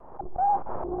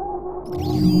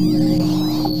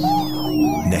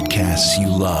Netcasts you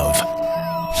love.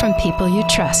 From people you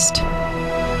trust.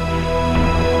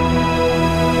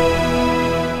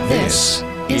 This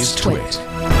is Twit.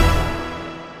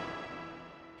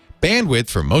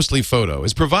 Bandwidth for Mostly Photo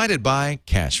is provided by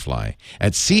CacheFly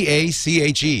at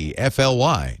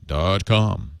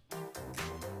CacheFly.com.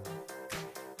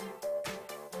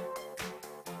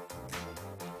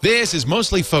 This is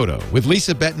Mostly Photo with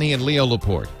Lisa Bettany and Leo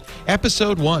Laporte.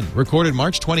 Episode 1, recorded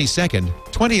March 22nd,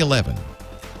 2011.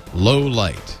 Low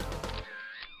Light.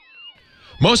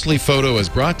 Mostly Photo is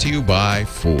brought to you by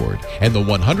Ford and the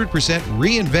 100%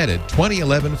 reinvented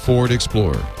 2011 Ford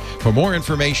Explorer. For more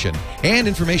information and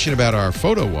information about our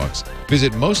photo walks,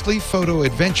 visit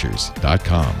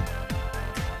mostlyphotoadventures.com.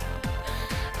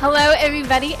 Hello,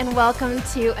 everybody, and welcome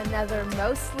to another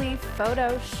Mostly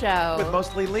Photo show. With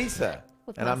mostly Lisa.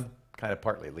 I'm kind of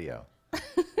partly Leo.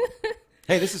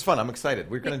 Hey, this is fun. I'm excited.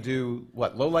 We're going to do,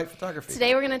 what, low-light photography?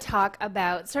 Today we're going to talk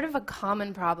about sort of a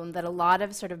common problem that a lot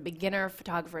of sort of beginner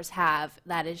photographers have,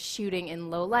 that is shooting in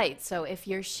low light. So if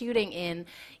you're shooting in,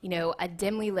 a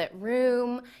dimly lit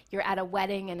room, you're at a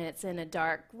wedding and it's in a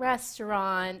dark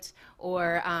restaurant,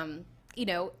 or,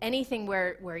 anything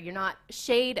where you're not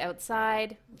shade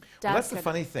outside. Well, that's the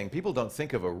funny thing. People don't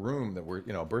think of a room that we're,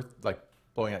 like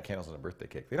blowing out candles on a birthday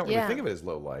cake. They don't really think of it as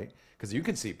low light because you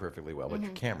can see perfectly well, but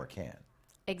your camera can't.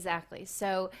 Exactly.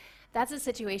 So that's a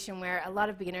situation where a lot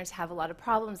of beginners have a lot of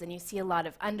problems, and you see a lot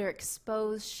of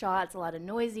underexposed shots, a lot of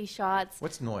noisy shots.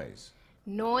 What's noise?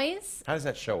 Noise? How does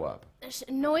that show up?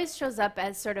 Noise shows up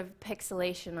as sort of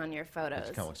pixelation on your photos.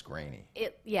 It kind of looks grainy.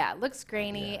 It looks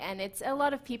grainy, and it's a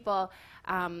lot of people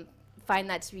find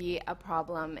that to be a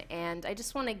problem. And I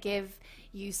just want to give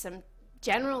you some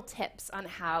general tips on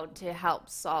how to help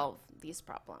solve these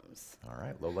problems. All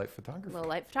right, low light photography. Low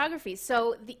light photography.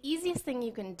 So the easiest thing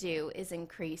you can do is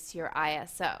increase your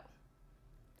ISO.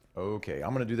 Okay,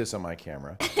 I'm going to do this on my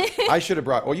camera. I should have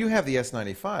brought, you have the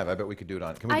S95. I bet we could do it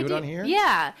on, can we do it on here?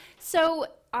 Yeah. So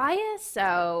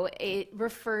ISO, it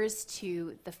refers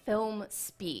to the film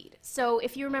speed. So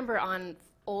if you remember on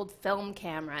old film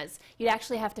cameras, you'd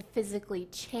actually have to physically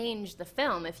change the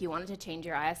film if you wanted to change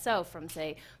your ISO from,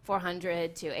 say,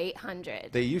 400 to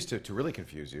 800. They used to really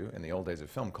confuse you in the old days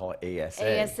of film, call it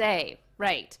ASA. ASA,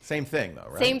 right. Same thing, though,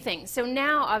 right? Same thing. So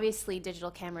now, obviously, digital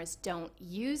cameras don't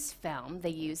use film. They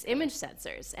use image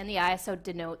sensors, and the ISO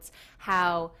denotes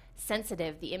how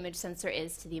sensitive the image sensor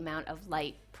is to the amount of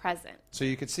light present. So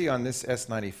you could see on this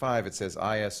S95, it says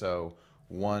ISO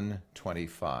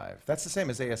 125. That's the same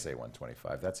as ASA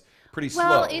 125. That's pretty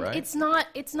slow, right? It's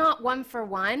not one for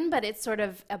one, but it sort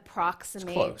of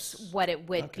approximates what it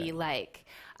would be like.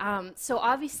 So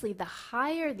obviously, the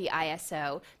higher the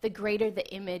ISO, the greater the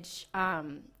image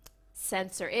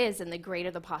sensor is, and the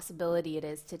greater the possibility it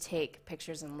is to take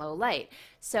pictures in low light.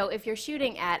 So if you're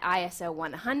shooting at ISO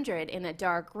 100 in a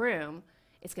dark room,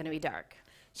 it's going to be dark.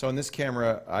 So in this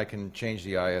camera, I can change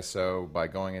the ISO by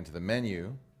going into the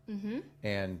menu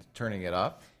and turning it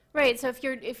up. Right. So if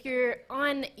you're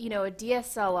on a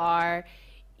DSLR,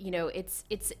 it's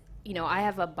I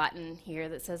have a button here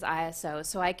that says ISO,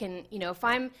 so I can if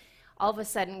I'm all of a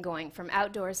sudden going from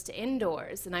outdoors to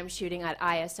indoors and I'm shooting at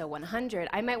ISO 100,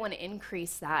 I might want to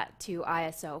increase that to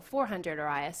ISO 400 or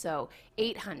ISO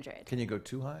 800. Can you go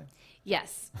too high?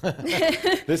 Yes.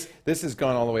 This has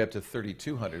gone all the way up to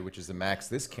 3200, which is the max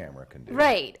this camera can do.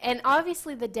 Right. And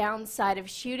obviously the downside of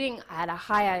shooting at a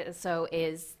high ISO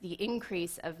is the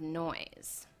increase of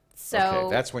noise. So okay,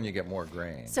 that's when you get more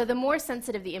grain. So the more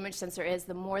sensitive the image sensor is,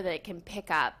 the more that it can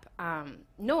pick up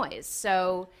noise.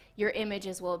 So your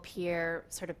images will appear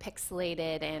sort of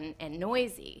pixelated and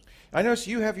noisy. I notice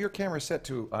you have your camera set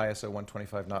to ISO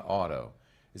 125, not auto.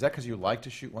 Is that because you like to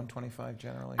shoot 125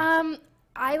 generally?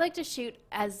 I like to shoot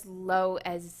as low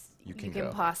as you can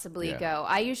possibly go.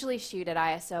 I usually shoot at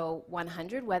ISO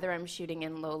 100, whether I'm shooting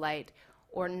in low light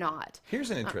or not. Here's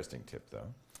an interesting tip,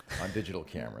 though, on digital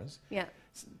cameras. Yeah.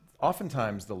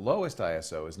 Oftentimes, the lowest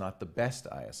ISO is not the best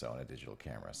ISO on a digital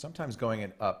camera. Sometimes going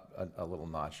it up a little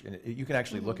notch, and you can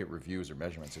actually look at reviews or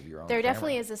measurements of your own There camera.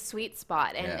 definitely is a sweet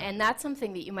spot, and that's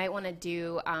something that you might want to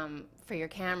do for your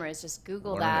camera is just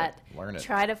Google Learn it.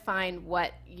 Try to find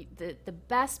what the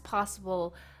best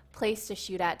possible place to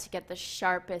shoot at to get the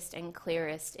sharpest and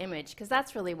clearest image, because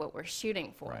that's really what we're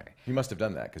shooting for. Right. You must have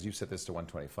done that, because you set this to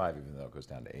 125 even though it goes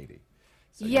down to 80.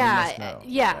 So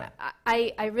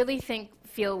I really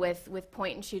feel with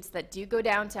point and shoots that do go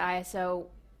down to ISO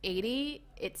 80,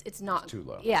 it's not too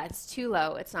low. Yeah, it's too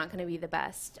low. It's not going to be the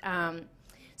best.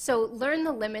 So learn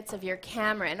the limits of your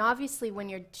camera, and obviously when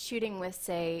you're shooting with,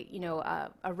 say,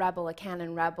 a Rebel, a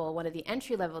Canon Rebel, one of the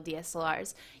entry-level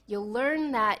DSLRs, you'll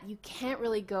learn that you can't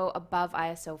really go above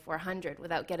ISO 400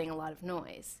 without getting a lot of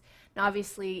noise. Now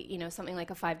obviously, something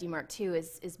like a 5D Mark II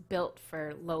is built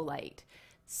for low light.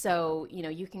 So,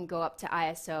 you can go up to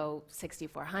ISO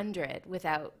 6400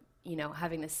 without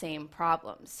having the same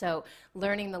problems. So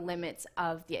learning the limits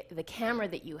of the camera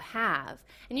that you have,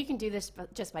 and you can do this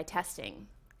just by testing.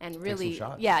 And really,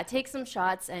 take some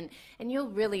shots, and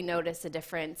you'll really notice a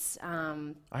difference.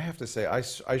 I have to say,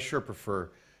 I sure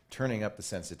prefer turning up the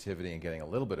sensitivity and getting a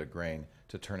little bit of grain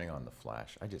to turning on the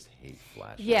flash. I just hate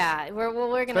flash. Yeah, we're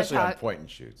going to talk. Especially on point and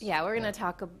shoots. Yeah, we're going to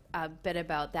talk a bit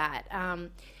about that.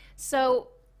 So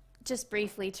just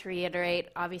briefly to reiterate,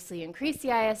 obviously you increase the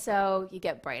ISO, you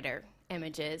get brighter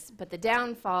images, but the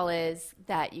downfall is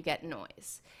that you get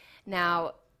noise.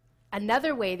 Now,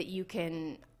 another way that you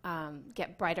can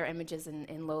get brighter images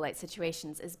in low light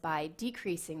situations is by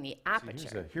decreasing the aperture.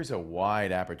 So here's a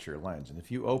wide aperture lens, and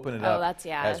if you open it up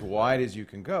as wide as you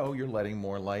can go, you're letting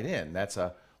more light in. That's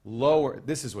a lower,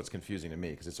 this is what's confusing to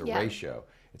me because it's a ratio.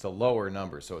 It's a lower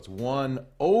number, so it's 1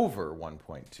 over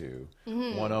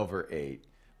 1.2, 1 over 8.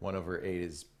 1 over 8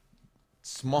 is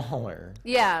smaller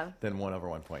than 1 over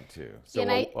 1.2. So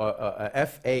a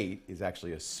f8 is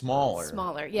actually a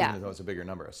smaller, even though it's a bigger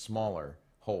number, a smaller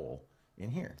hole in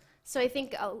here. So I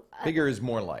think bigger is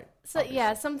more light. So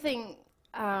something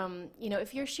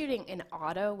if you're shooting in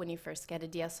auto when you first get a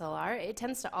DSLR, it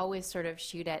tends to always sort of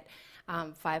shoot at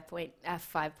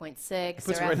f5.6 it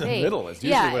puts or right f8. In the middle. It's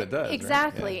usually what it does.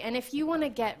 Exactly. Right? Yeah. And if you want to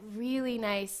get really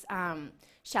nice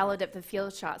shallow depth of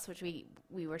field shots, which we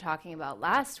were talking about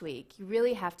last week, you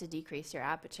really have to decrease your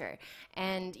aperture.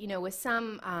 And with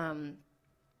some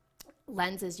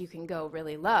lenses, you can go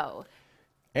really low.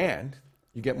 And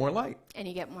you get more light.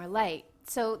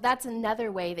 So that's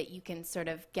another way that you can sort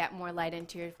of get more light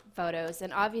into your photos.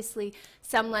 And obviously,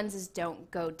 some lenses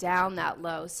don't go down that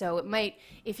low. So it might,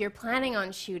 if you're planning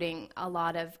on shooting a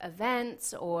lot of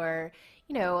events or,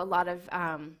 a lot of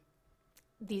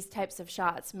these types of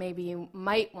shots, maybe you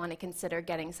might want to consider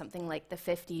getting something like the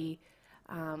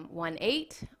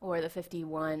 50-1.8 or the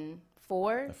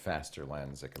 50-1.4. A faster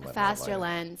lens that can let faster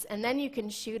lens. And then you can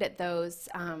shoot at those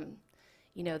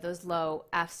those low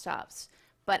f-stops.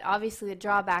 But obviously the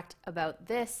drawback about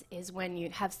this is when you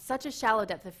have such a shallow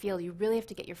depth of field, you really have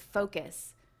to get your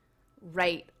focus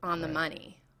right on the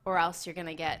money, or else you're going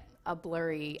to get a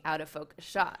blurry, out-of-focus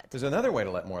shot. There's another way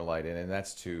to let more light in, and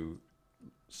that's to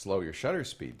slow your shutter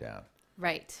speed down.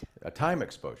 Right. A time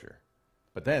exposure.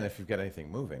 But then if you've got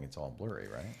anything moving, it's all blurry,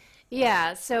 right?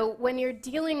 Yeah, so when you're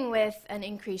dealing with an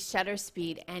increased shutter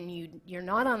speed and you're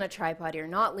not on a tripod, you're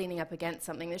not leaning up against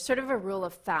something, there's sort of a rule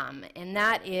of thumb, and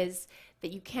that is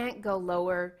that you can't go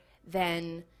lower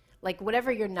than, like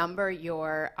whatever your number,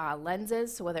 your lens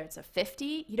is, so whether it's a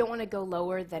 50, you don't want to go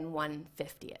lower than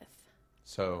 1/50th.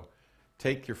 So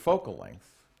take your focal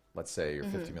length, let's say your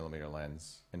 50 millimeter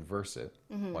lens, inverse it,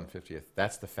 1/50th,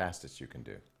 that's the fastest you can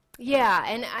do. Yeah,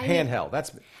 and handheld.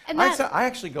 I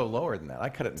actually go lower than that. I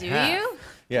cut it in half. Do you?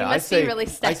 Yeah, you must be really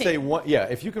steady. I say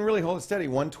if you can really hold it steady,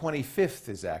 1/25th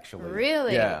is actually.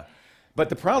 Really? Yeah. But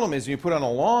the problem is, you put on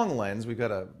a long lens. I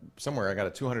got a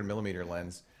 200 millimeter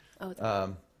lens.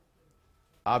 Oh.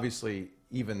 Obviously,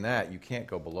 even that you can't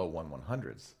go below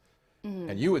 1/100th,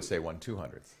 and you would say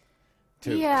 1/200th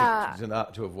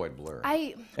to avoid blur.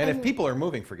 If people are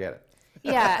moving, forget it.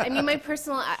 Yeah, I mean,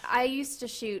 I used to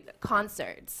shoot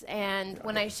concerts, and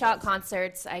when I shot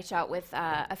concerts, I shot with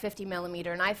a 50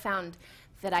 millimeter, and I found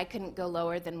that I couldn't go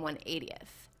lower than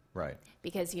 1/80th. Right.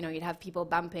 Because, you'd have people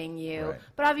bumping you. Right.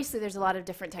 But obviously there's a lot of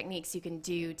different techniques you can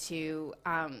do to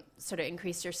sort of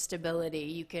increase your stability.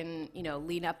 You can,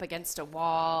 lean up against a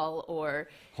wall or...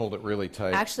 Hold it really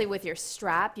tight. Actually, with your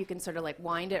strap, you can sort of like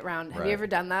wind it around. Have you Right. ever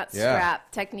done that Yeah.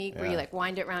 strap technique where Yeah. you like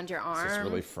wind it around your arm? It's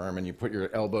really firm, and you put your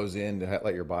elbows in to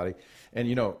let your body. And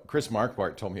Chris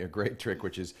Marquardt told me a great trick,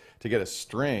 which is to get a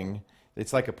string.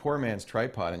 It's like a poor man's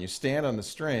tripod, and you stand on the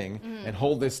string and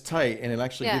hold this tight, and it'll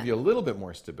actually give you a little bit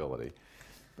more stability.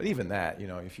 But even that,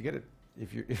 if you've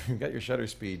got your shutter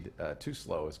speed too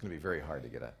slow, it's going to be very hard to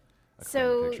get a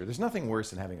clean picture. There's nothing worse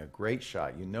than having a great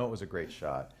shot. It was a great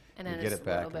shot. And you then get it's it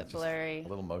back, a little bit blurry. A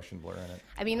little motion blur in it.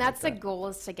 I mean, that's the goal,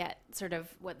 is to get sort of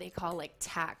what they call like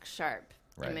tack sharp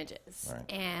images.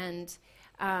 Right. And,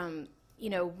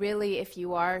 really, if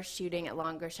you are shooting at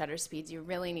longer shutter speeds, you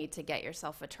really need to get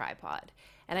yourself a tripod.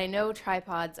 And I know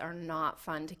tripods are not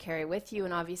fun to carry with you,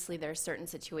 and obviously there are certain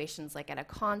situations like at a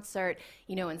concert,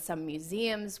 you know, in some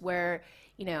museums where,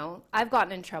 you know, I've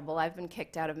gotten in trouble. I've been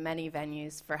kicked out of many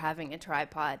venues for having a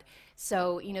tripod.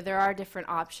 So, you know, there are different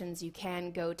options. You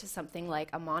can go to something like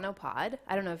a monopod.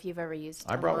 I don't know if you've ever used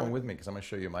I brought one with me because I'm going to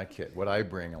show you my kit, what I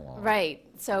bring along. Right.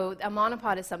 So a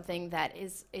monopod is something that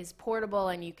is portable,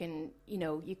 and you can, you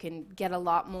know, you can get a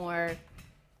lot more.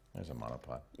 There's a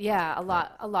monopod. Yeah,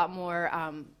 a lot more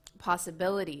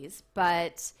possibilities.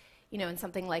 But, you know, in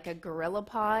something like a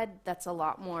GorillaPod, that's a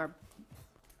lot more.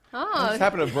 I just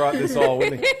happen to have brought this all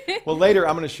with me. Well, later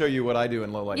I'm going to show you what I do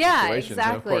in low-light situations.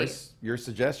 Exactly. And of course, your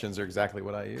suggestions are exactly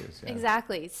what I use. Yeah.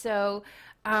 Exactly. So,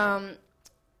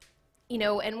 you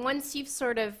know, and once you've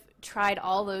sort of tried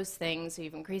all those things, so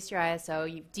you've increased your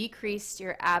ISO, you've decreased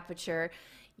your aperture,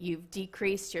 you've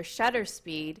decreased your shutter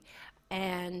speed,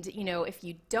 and, you know, if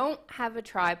you don't have a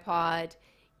tripod,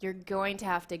 you're going to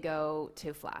have to go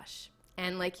to flash.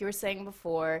 And like you were saying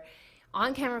before,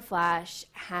 on-camera flash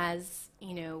has,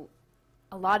 you know,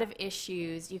 a lot of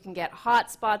issues. You can get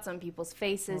hot spots on people's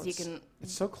faces. Well,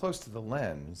 it's so close to the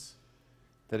lens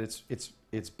that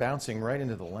it's bouncing right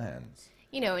into the lens.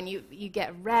 You know, and you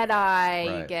get red eye,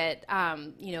 right. You get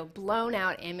you know, blown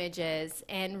out images,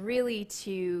 and really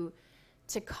to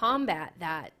combat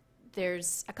that,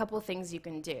 there's a couple of things you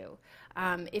can do.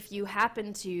 If you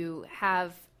happen to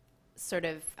have sort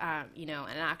of you know,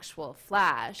 an actual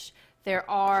flash, there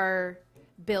are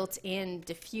built-in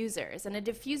diffusers, and a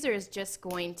diffuser is just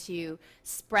going to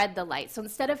spread the light. So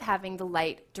instead of having the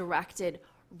light directed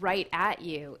right at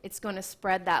you, it's going to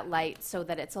spread that light so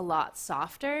that it's a lot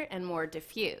softer and more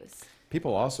diffuse.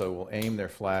 People also will aim their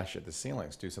flash at the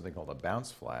ceilings, do something called a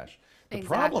bounce flash. The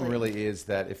Exactly. problem really is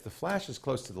that if the flash is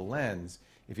close to the lens,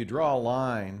 if you draw a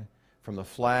line from the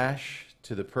flash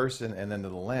to the person and then to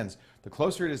the lens, the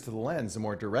closer it is to the lens, the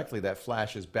more directly that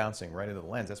flash is bouncing right into the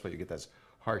lens. That's why you get those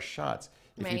harsh shots.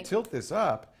 If Right. you tilt this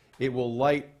up, it will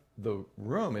light the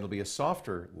room. It'll be a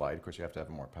softer light. Of course, you have to have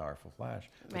a more powerful flash,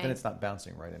 but Right. then it's not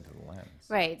bouncing right into the lens.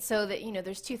 Right, so that, you know,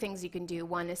 there's two things you can do.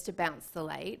 One is to bounce the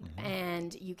light,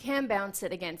 and you can bounce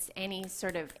it against any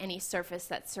surface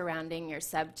that's surrounding your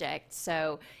subject.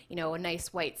 So, you know, a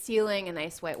nice white ceiling, a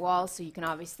nice white wall, so you can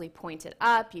obviously point it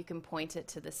up, you can point it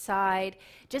to the side,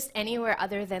 just anywhere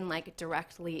other than like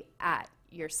directly at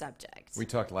your subject. We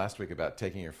talked last week about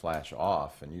taking your flash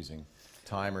off and using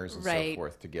timers and Right. so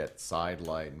forth to get side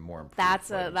light and more improved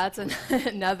That's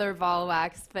another ball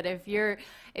wax. But if you're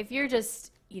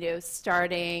just, you know,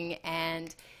 starting,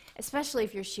 and especially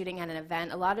if you're shooting at an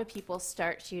event, a lot of people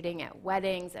start shooting at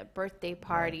weddings, at birthday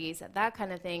parties, at that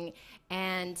kind of thing,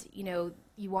 and, you know,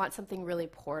 you want something really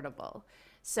portable.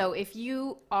 So if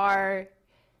you are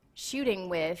shooting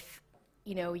with,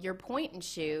 you know, your point and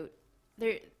shoot,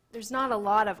 there's not a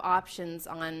lot of options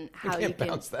on how you can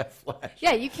bounce that flash.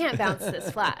 Yeah, you can't bounce this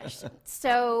flash.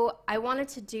 So I wanted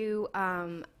to do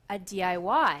a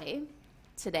DIY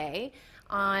today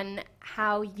on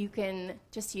how you can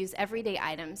just use everyday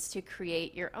items to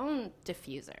create your own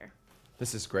diffuser.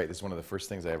 This is great. This is one of the first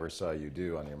things I ever saw you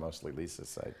do on your Mostly Lisa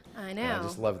site. I know. And I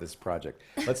just love this project.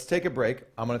 Let's take a break.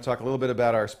 I'm going to talk a little bit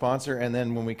about our sponsor, and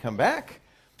then when we come back,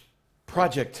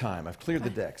 project time. I've cleared the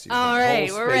decks. All right,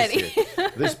 we're ready.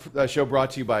 This show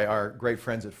brought to you by our great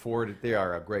friends at Ford. They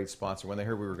are a great sponsor. When they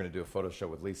heard we were going to do a photo show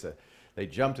with Lisa, they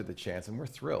jumped at the chance, and we're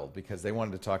thrilled because they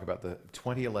wanted to talk about the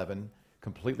 2011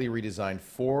 completely redesigned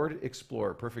Ford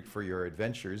Explorer, perfect for your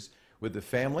adventures with the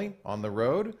family, on the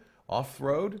road,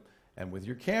 off-road, and with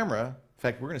your camera. In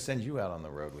fact, we're going to send you out on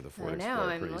the road with a Ford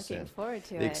Explorer pretty soon. I'm looking forward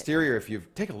to it. The exterior, if you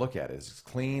take a look at it, it's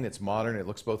clean, it's modern, it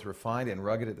looks both refined and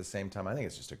rugged at the same time. I think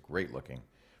it's just a great looking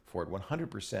Ford,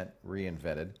 100%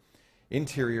 reinvented.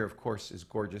 Interior, of course, is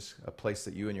gorgeous, a place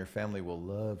that you and your family will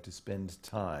love to spend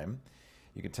time.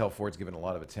 You can tell Ford's given a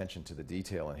lot of attention to the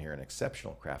detail in here and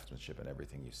exceptional craftsmanship in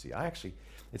everything you see.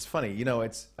 It's funny, you know,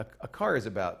 it's a car is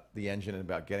about the engine and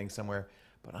about getting somewhere,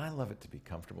 but I love it to be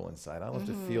comfortable inside. I love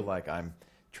to feel like I'm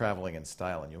traveling in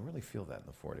style, and you'll really feel that in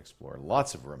the Ford Explorer.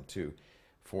 Lots of room, too,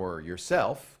 for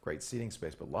yourself, great seating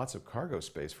space, but lots of cargo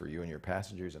space for you and your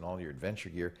passengers and all your adventure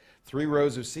gear. 3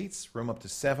 rows of seats, room up to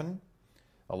 7.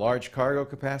 A large cargo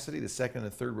capacity. The second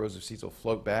and third rows of seats will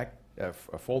fold back,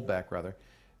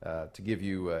 to give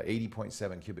you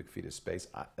 80.7 cubic feet of space.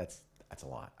 That's a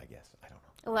lot, I guess. I don't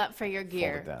know. A lot for your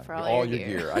gear. Fold it down. For all your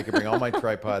gear. I can bring all my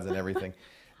tripods and everything.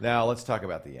 Now, let's talk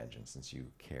about the engine, since you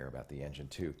care about the engine,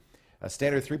 too. A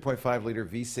standard 3.5-liter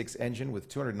V6 engine with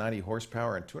 290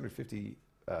 horsepower and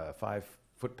 255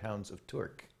 foot-pounds of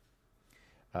torque.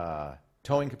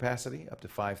 Towing capacity up to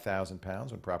 5,000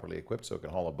 pounds when properly equipped, so it can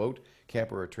haul a boat,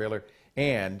 camper, or trailer.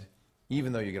 And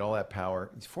even though you get all that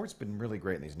power. Ford's been really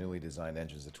great in these newly designed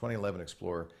engines. The 2011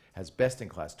 Explorer has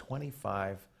best-in-class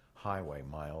 25 highway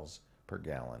miles per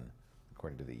gallon,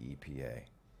 according to the EPA.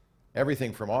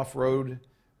 Everything from off-road,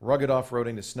 rugged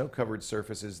off-roading to snow-covered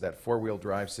surfaces, that four-wheel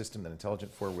drive system, that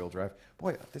intelligent four-wheel drive.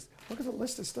 Boy, look at the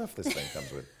list of stuff this thing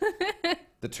comes with.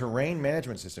 The terrain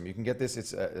management system, you can get this.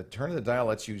 It's a turn of the dial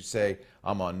lets you say,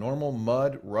 I'm on normal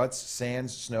mud, ruts,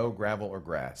 sands, snow, gravel, or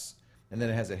grass. And then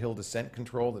it has a hill descent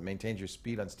control that maintains your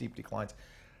speed on steep declines.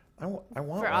 I want for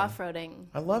one. off-roading.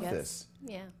 I love this.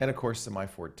 Yeah. And of course, the My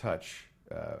Ford Touch.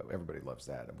 Everybody loves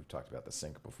that. And we've talked about the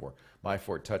sync before. My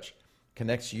Ford Touch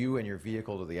connects you and your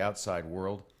vehicle to the outside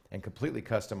world and completely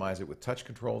customize it with touch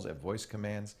controls and voice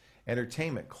commands,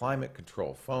 entertainment, climate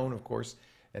control, phone, of course,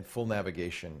 and full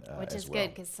navigation Which as is well.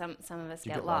 good because some of us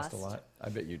You get lost a lot? I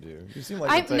bet you do. You seem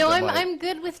like I'm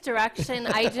good with direction.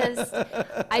 I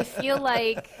feel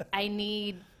like I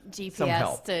need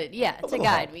GPS to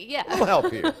guide me. Yeah. A little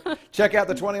help here. Check out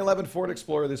the 2011 Ford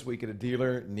Explorer this week at a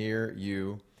dealer near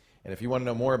you. And if you want to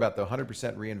know more about the 100%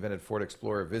 reinvented Ford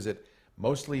Explorer, visit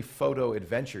Mostly Photo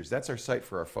Adventures. That's our site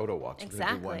for our photo walks.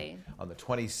 Exactly. We're going to do one on the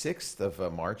 26th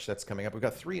of March. That's coming up. We've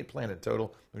got 3 planned in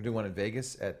total. We're going to do one in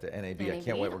Vegas at the NAB. I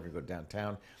can't wait. We're going to go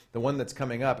downtown. The one that's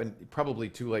coming up, and probably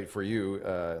too late for you,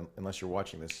 unless you're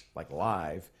watching this like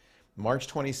live, March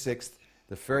 26th,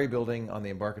 the Ferry Building on the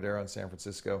Embarcadero in San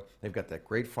Francisco. They've got that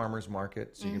great farmer's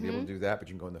market, so you can be able to do that, but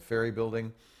you can go in the Ferry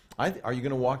Building. Are you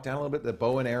going to walk down a little bit, the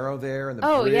bow and arrow there and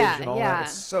the bridge and all that?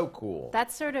 It's so cool.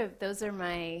 That's those are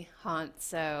my haunts.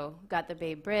 So got the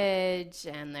Bay Bridge,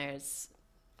 and there's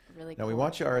really cool. Now we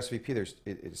want you RSVP.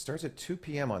 It starts at 2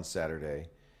 p.m. on Saturday,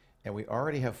 and we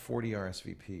already have 40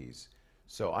 RSVPs.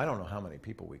 So I don't know how many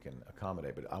people we can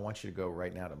accommodate, but I want you to go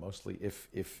right now to Mostly, if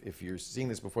you're seeing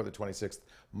this before the 26th,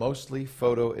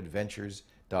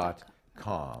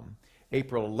 mostlyphotoadventures.com.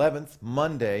 April 11th,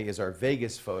 Monday, is our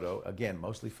Vegas photo. Again,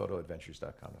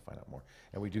 mostlyphotoadventures.com to find out more.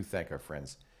 And we do thank our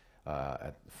friends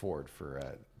at Ford for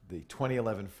the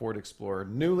 2011 Ford Explorer,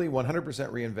 newly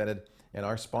 100% reinvented, and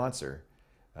our sponsor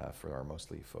for our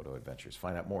Mostly Photo Adventures.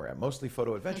 Find out more at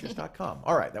mostlyphotoadventures.com.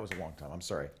 All right, that was a long time. I'm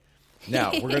sorry.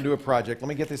 Now, we're going to do a project. Let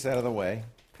me get this out of the way.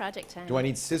 Project time. Do I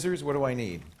need scissors? What do I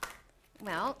need?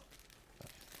 Well,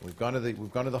 we've gone to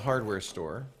the hardware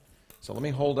store. So let me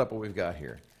hold up what we've got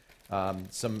here.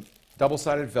 Some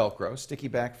double-sided Velcro, sticky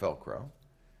back Velcro.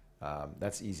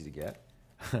 That's easy to get.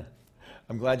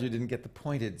 I'm glad you didn't get the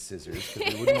pointed scissors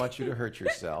because we wouldn't want you to hurt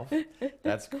yourself.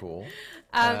 That's cool.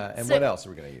 And what else are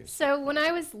we going to use? So when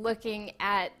I was looking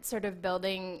at sort of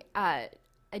building a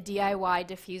DIY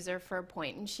diffuser for a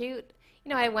point and shoot,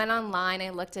 I went online, I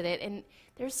looked at it, and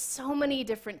there's so many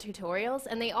different tutorials,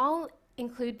 and they all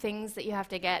include things that you have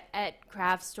to get at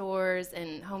craft stores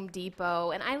and Home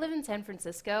Depot. And I live in San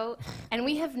Francisco, and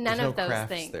we have none of those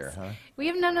things. There, huh? We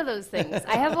have none of those things.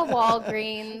 I have a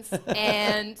Walgreens,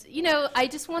 and I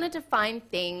just wanted to find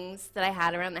things that I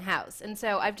had around the house. And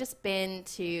so I've just been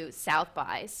to South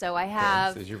by. So I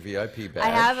have. This is your VIP badge. I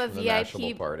have a from the VIP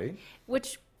National Party,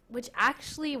 which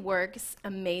actually works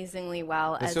amazingly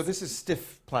well. And so this is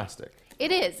stiff plastic. It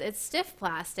is. It's stiff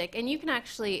plastic, and you can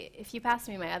actually, if you pass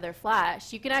me my other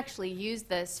flash, you can actually use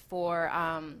this for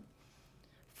a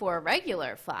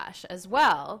regular flash as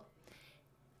well,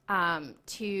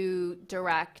 to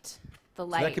direct the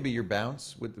light. So that could be your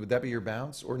bounce. Would that be your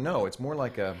bounce, or no? It's more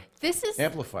like a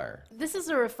amplifier. This is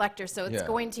a reflector, so it's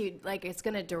going to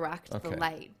direct the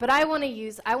light. But I want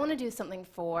to do something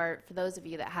for those of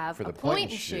you that have a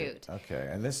point and shoot. Okay,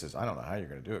 and this is, I don't know how you're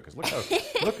going to do it because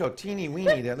look how teeny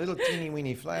weeny, that little teeny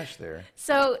weeny flash there.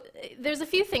 So there's a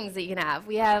few things that you can have.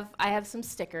 I have some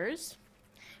stickers.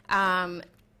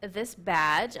 This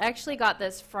badge, I actually got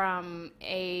this from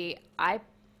a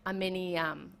mini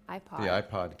iPod. The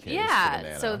iPod case.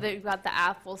 Yeah, so they've got the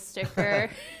Apple sticker.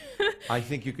 I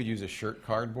think you could use a shirt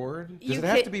cardboard. Does it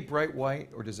have to be bright white,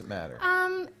 or does it matter?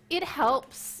 It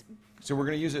helps. So we're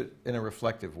going to use it in a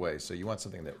reflective way. So you want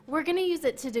something that... We're going to use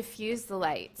it to diffuse the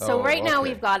light. So now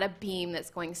we've got a beam that's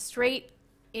going straight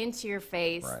into your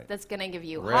face. Right. That's going to give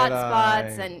you hot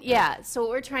spots. And so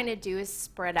what we're trying to do is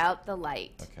spread out the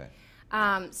light. Okay.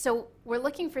 So we're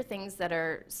looking for things that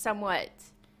are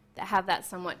that have that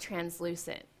somewhat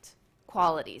translucent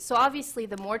quality. So obviously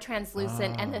the more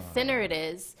translucent and the thinner it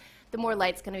is, the more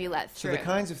light's going to be let through. So the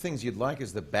kinds of things you'd like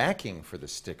is the backing for the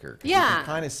sticker. You can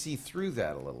kind of see through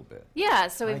that a little bit. Yeah,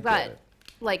 so we've got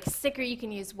like sticker, you can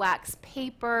use wax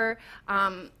paper.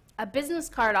 A business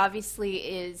card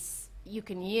obviously you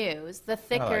can use. The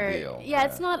thicker, not ideal.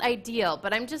 It's not ideal,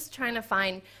 but I'm just trying to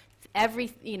find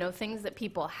things that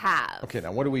people have. Okay,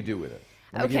 now what do we do with it?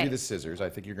 Let me give you the scissors. I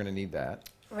think you're going to need that.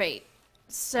 Right.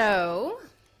 So.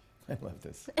 I love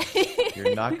this.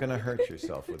 You're not going to hurt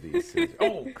yourself with these scissors.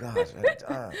 Oh, gosh.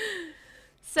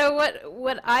 So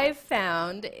what I've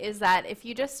found is that if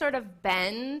you just sort of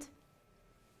bend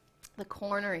the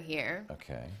corner here,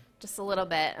 okay, just a little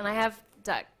bit, and I have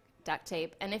duct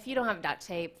tape, and if you don't have duct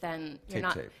tape, then you're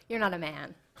not a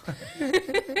man.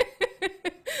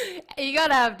 You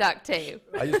gotta have duct tape.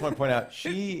 I just want to point out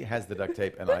she has the duct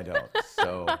tape and I don't.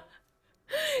 So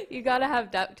you gotta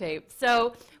have duct tape.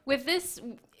 So with this,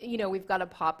 we've got a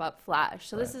pop-up flash.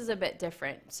 So this is a bit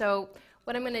different. So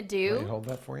what I'm gonna do. Can I hold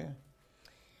that for you?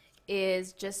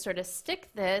 Is just sort of stick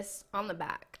this on the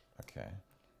back. Okay.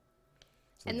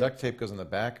 So the duct tape goes on the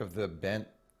back of the bent.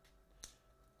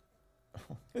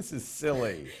 This is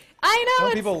silly. I know.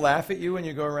 Don't people laugh at you when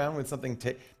you go around with something?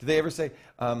 Do they ever say,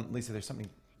 Lisa, there's something?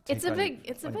 It's a big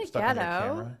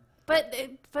ghetto. But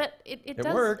it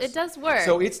does work. It does work.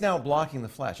 So it's now blocking the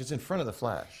flash. It's in front of the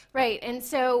flash. Right, and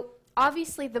so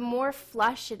obviously the more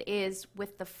flush it is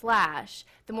with the flash,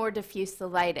 the more diffuse the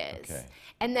light is. Okay.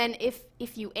 And then if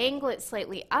you angle it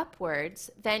slightly upwards,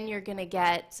 then you're going to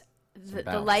get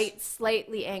the light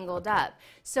slightly angled up.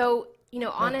 So,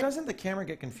 doesn't the camera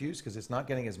get confused because it's not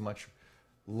getting as much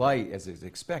light as it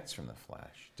expects from the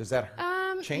flash? Does that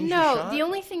change your shot? No, the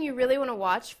only thing you really want to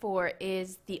watch for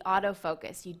is the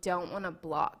autofocus. You don't want to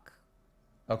block.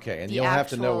 Okay, and you'll have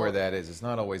to know where that is. It's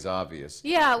not always obvious.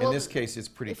 Yeah, well, in this case, it's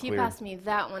pretty clear. If you pass me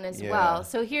that one as well.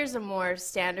 So here's a more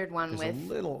standard one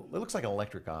it looks like an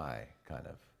electric eye, kind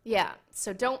of. Yeah,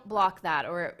 so don't block that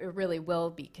or it really will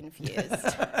be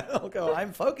confused. I'll go,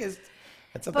 I'm focused.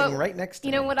 That's something right next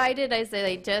to me. What I did is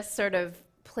I just sort of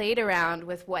played around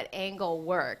with what angle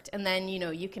worked, and then,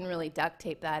 you can really duct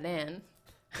tape that in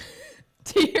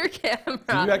to your camera.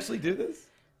 Did you actually do this?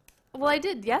 Well, I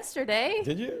did yesterday.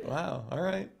 Did you? Wow. All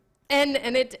right. And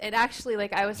it actually,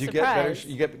 I was surprised.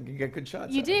 You get good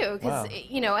shots. You do, because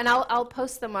and I'll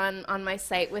post them on my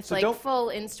site with full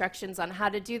instructions on how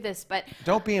to do this. But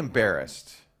don't be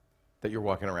embarrassed that you're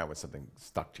walking around with something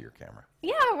stuck to your camera.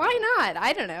 Yeah, why not?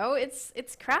 I don't know.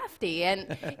 It's crafty,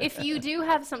 and if you do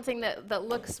have something that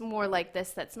looks more like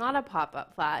this, that's not a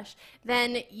pop-up flash,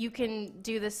 then you can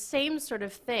do the same sort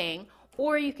of thing.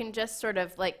 Or you can just sort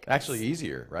of Actually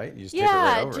easier, right? You just tape it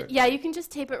right over it. Yeah, you can just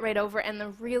tape it right over. And the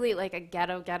really a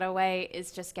ghetto way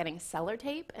is just getting cellar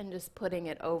tape and just putting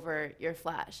it over your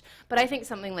flash. But I think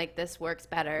something like this works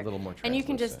better. A little more translucent. And you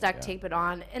can just duct tape it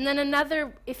on. And then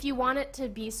if you want it to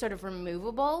be sort of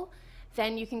removable,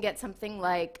 then you can get something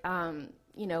like,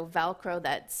 Velcro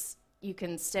that's you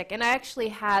can stick. And I actually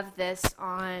have this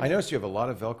on. I noticed you have a lot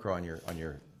of Velcro on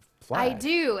your flash. I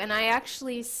do, and I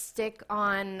actually stick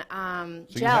on gels.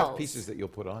 So you have pieces that you'll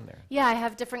put on there. Yeah, I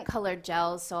have different colored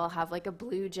gels, so I'll have a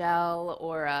blue gel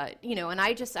or and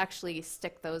I just actually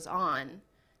stick those on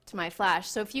to my flash.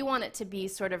 So if you want it to be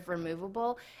sort of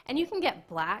removable, and you can get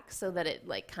black so that it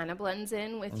kind of blends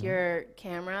in with your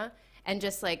camera, and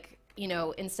just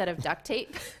instead of duct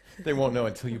tape. They won't know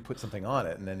until you put something on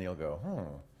it, and then you'll go,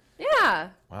 Yeah.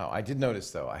 Wow, I did notice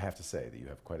though. I have to say that you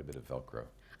have quite a bit of Velcro.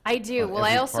 I do. Well,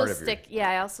 I also stick. Yeah,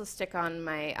 I also stick on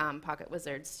my Pocket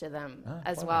Wizards to them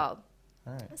as well.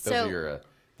 All right. So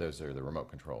those are the remote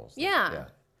controls. Yeah.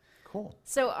 Cool.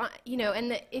 So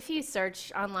if you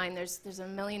search online, there's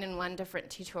 1,000,001 different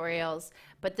tutorials.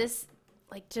 But this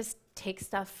just takes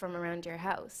stuff from around your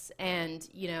house, and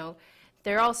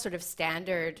they're all sort of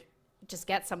standard. Just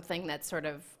get something that's sort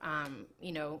of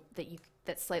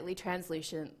that's slightly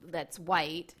translucent, that's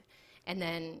white, and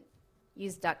then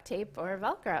use duct tape or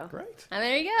Velcro. Great. And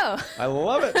there you go. I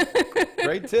love it.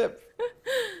 Great tip.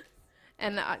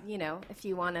 And, if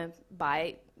you want to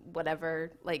buy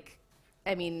whatever,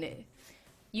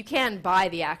 you can buy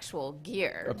the actual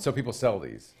gear. So people sell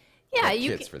these? Yeah.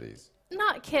 Kits for these?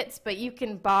 Not kits, but you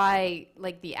can buy,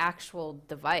 the actual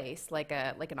device, like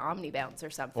an OmniBounce or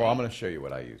something. Well, I'm going to show you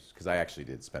what I use, because I actually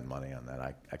did spend money on that.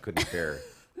 I couldn't bear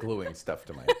gluing stuff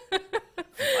to my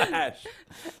flash.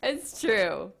 It's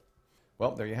true.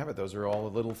 Well, there you have it. Those are all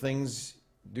the little things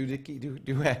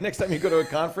doohickey. Next time you go to a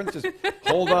conference, just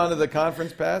hold on to the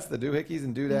conference pass, the doohickeys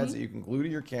and doodads that you can glue to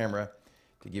your camera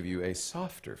to give you a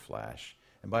softer flash.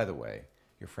 And by the way,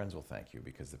 your friends will thank you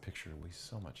because the picture will be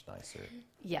so much nicer.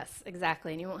 Yes,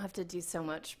 exactly. And you won't have to do so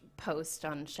much post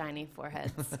on shiny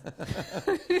foreheads.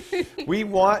 We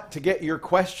want to get your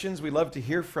questions. We love to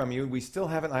hear from you. We still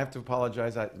haven't, I have to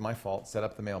apologize, my fault, set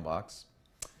up the mailbox.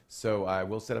 So I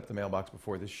will set up the mailbox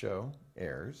before this show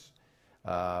airs.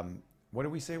 What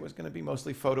did we say it was going to be?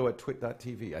 Mostly photo at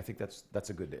twit.tv. I think that's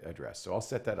a good address. So I'll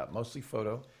set that up. Mostly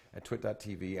photo at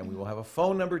twit.tv. And we will have a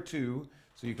phone number too,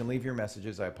 so you can leave your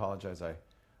messages. I apologize. I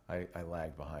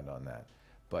lagged behind on that.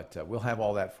 But we'll have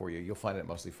all that for you. You'll find it at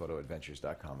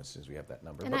mostlyphotoadventures.com as soon as we have that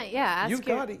number. And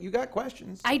You got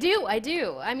questions. I do.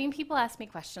 I mean, people ask me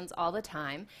questions all the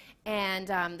time. And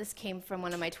this came from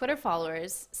one of my Twitter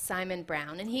followers, Simon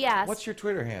Brown. And he asked... What's your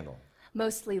Twitter handle?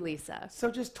 Mostly Lisa. So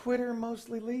just Twitter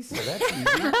Mostly Lisa. That's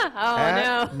easy.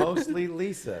 No. Mostly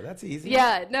Lisa. That's easy.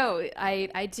 Yeah, no,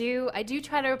 I do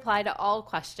try to reply to all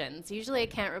questions. Usually I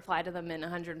can't reply to them in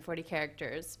 140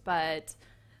 characters, but...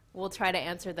 we'll try to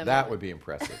answer them. That would be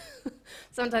impressive.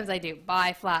 Sometimes I do.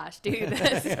 Bye, Flash. Do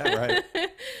this. Yeah,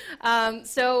 right.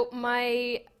 So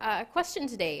my question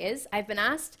today is, I've been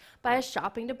asked by a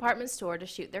shopping department store to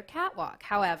shoot their catwalk.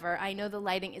 However, I know the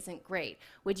lighting isn't great.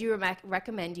 Would you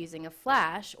recommend using a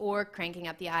flash or cranking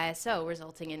up the ISO,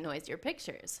 resulting in noisier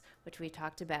pictures, which we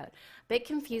talked about? Bit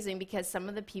confusing because some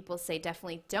of the people say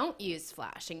definitely don't use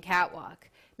flash in catwalk,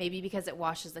 maybe because it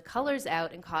washes the colors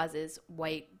out and causes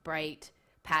white, bright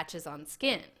patches on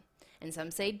skin, and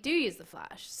some say do use the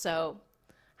flash. So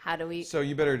how do we... So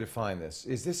you better define this.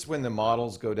 Is this when the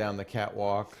models go down the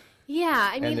catwalk? Yeah,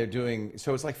 I mean... and they're doing...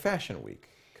 so it's like Fashion Week,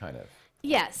 kind of.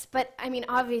 Yes, but I mean,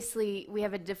 obviously we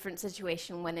have a different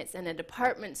situation when it's in a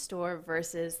department store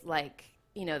versus like,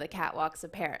 you know, the catwalks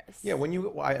of Paris. Yeah,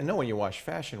 I know when you watch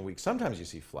Fashion Week, sometimes you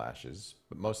see flashes,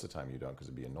 but most of the time you don't because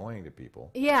it'd be annoying to people.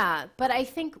 Yeah, but I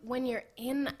think when you're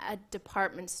in a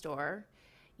department store...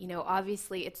 you know,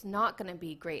 obviously it's not going to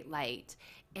be great light.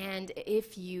 And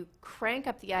if you crank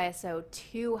up the ISO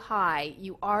too high,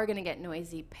 you are going to get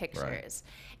noisy pictures.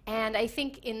 Right. And I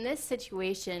think in this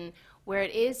situation where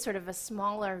it is sort of a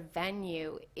smaller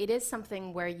venue, it is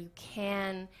something where you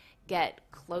can get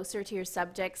closer to your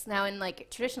subjects. Now in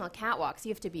like traditional catwalks, you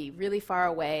have to be really far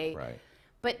away. Right.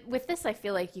 But with this, I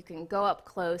feel like you can go up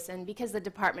close, and because the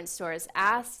department store has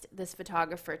asked this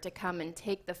photographer to come and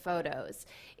take the photos,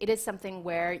 it is something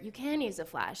where you can use a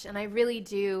flash. And I really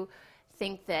do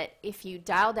think that if you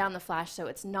dial down the flash so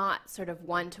it's not sort of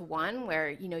one-to-one, where,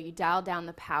 you know, you dial down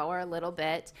the power a little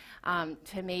bit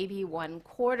to maybe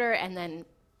 1/4 and then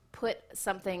put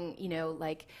something, you know,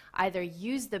 like either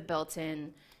use the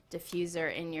built-in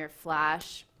diffuser in your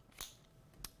flash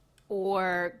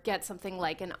or get something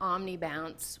like an Omni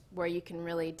Bounce where you can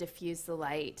really diffuse the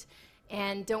light.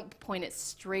 And don't point it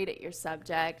straight at your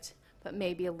subject, but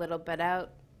maybe a little bit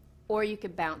out, or you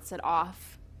could bounce it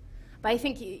off. But I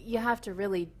think you have to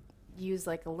really use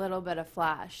like a little bit of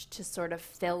flash to sort of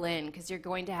fill in, because you're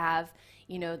going to have,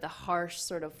 you know, the harsh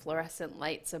sort of fluorescent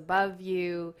lights above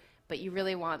you, but you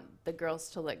really want the girls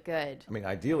to look good. I mean,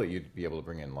 ideally you'd be able to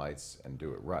bring in lights and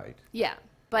do it right. Yeah.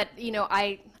 But, you know,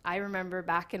 I remember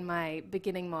back in my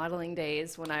beginning modeling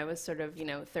days when I was sort of, you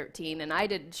know, 13, and I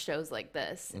did shows like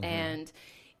this. Mm-hmm. And,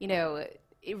 you know,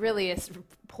 it really is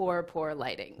poor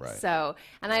lighting. Right. So,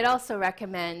 and I'd also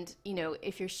recommend, you know,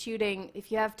 if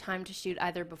you have time to shoot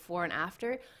either before and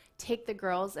after, take the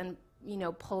girls and, you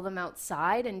know, pull them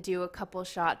outside and do a couple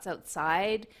shots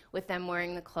outside with them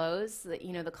wearing the clothes. That,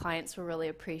 you know, the clients will really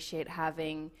appreciate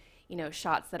having, you know,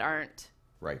 shots that aren't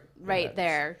right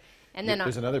there. And then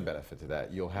there's another benefit to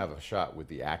that. You'll have a shot with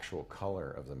the actual color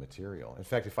of the material. In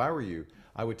fact, if I were you,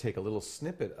 I would take a little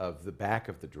snippet of the back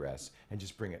of the dress and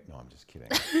just bring it. No, I'm just kidding.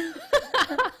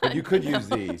 But you could use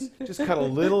these. Just cut a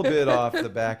little bit off the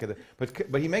back of the.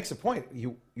 But he makes a point.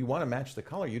 You want to match the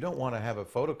color. You don't want to have a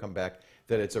photo come back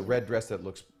that it's a red dress that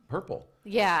looks purple.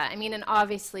 Yeah, I mean, and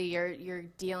obviously you're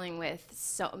dealing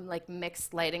with like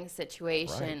mixed lighting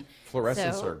situation. Right.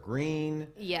 Fluorescents are green.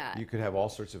 Yeah. You could have all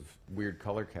sorts of weird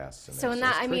color casts in there. So in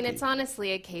that, I mean, it's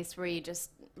honestly a case where you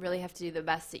just really have to do the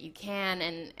best that you can,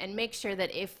 and make sure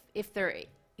that if they're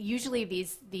usually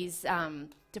these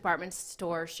department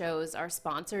store shows are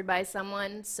sponsored by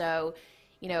someone, so.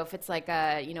 You know, if it's like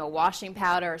a, you know, washing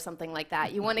powder or something like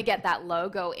that, you want to get that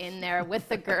logo in there with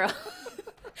the girl.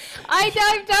 I've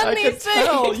done these things. I can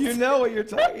tell. You know what you're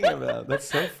talking about. That's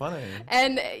so funny.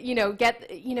 And, you know,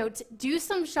 do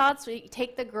some shots where you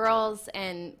take the girls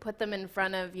and put them in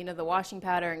front of, you know, the washing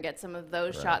powder and get some of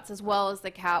those shots as well as the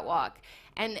catwalk.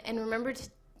 And remember to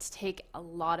take a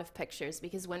lot of pictures,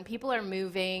 because when people are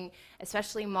moving,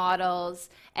 especially models,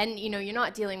 and you know, you're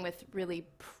not dealing with really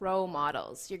pro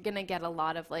models, you're gonna get a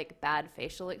lot of like bad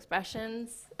facial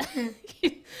expressions.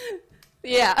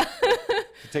 Yeah.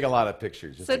 Take a lot of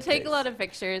pictures. So take a lot of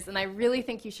pictures, and I really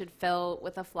think you should fill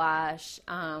with a flash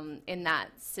in that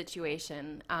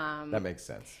situation. That makes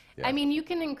sense. Yeah. I mean, you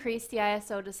can increase the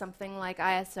ISO to something like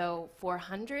ISO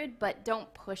 400, but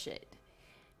don't push it.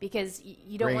 Because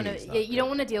you don't want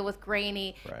to deal with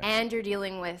grainy, and you're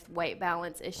dealing with white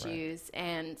balance issues,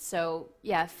 and so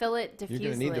fill it diffusely.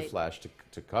 You're going to need the flash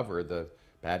to cover the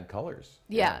bad colors.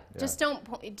 Yeah. Just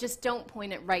don't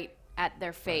point it right at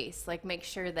their face. Like, make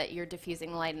sure that you're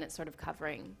diffusing the light and it's sort of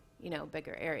covering, a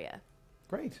bigger area.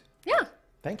 Great. Yeah.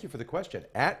 Thank you for the question.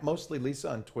 At Mostly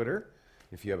Lisa on Twitter,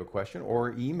 if you have a question,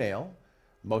 or email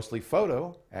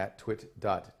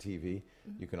mostlyphoto@twit.tv.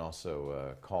 You can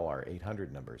also call our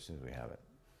 800 number as soon as we have it.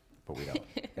 But we don't.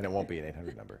 And it won't be an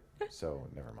 800 number. So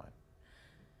never mind.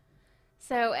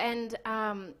 So, and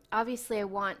obviously I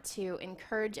want to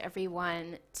encourage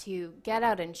everyone to get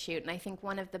out and shoot. And I think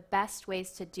one of the best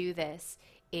ways to do this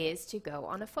is to go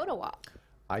on a photo walk.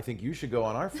 I think you should go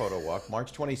on our photo walk.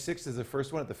 March 26th is the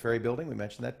first one at the Ferry Building. We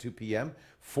mentioned that, 2 p.m.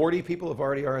 40 people have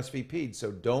already RSVP'd,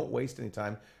 so don't waste any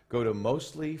time. Go to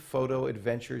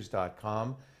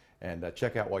mostlyphotoadventures.com and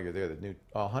check out while you're there the new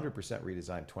 100%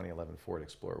 redesigned 2011 Ford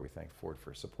Explorer. We thank Ford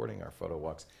for supporting our photo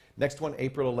walks. Next one,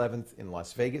 April 11th in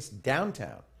Las Vegas,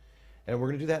 downtown. And we're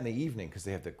going to do that in the evening because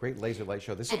they have the great laser light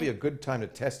show. This will be a good time to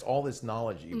test all this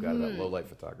knowledge you've got about low-light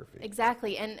photography.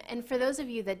 Exactly. And for those of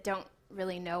you that don't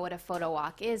really know what a photo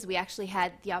walk is, we actually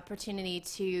had the opportunity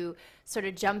to sort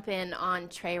of jump in on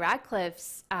Trey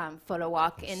Radcliffe's photo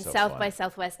walk in South by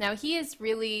Southwest. Now, he is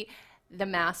really the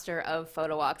master of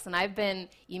photo walks, and I've been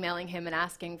emailing him and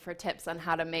asking for tips on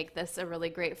how to make this a really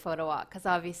great photo walk, because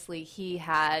obviously he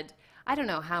had, I don't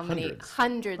know how many,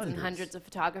 hundreds and hundreds of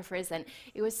photographers, and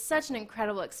it was such an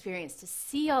incredible experience to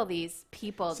see all these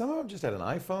people. Some of them just had an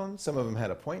iPhone, some of them had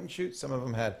a point and shoot, some of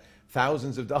them had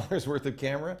thousands of dollars worth of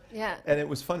camera. Yeah. And it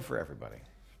was fun for everybody.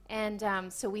 And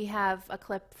so we have a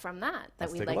clip from that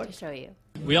we'd like to show you.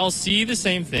 We all see the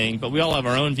same thing, but we all have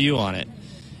our own view on it.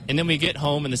 And then we get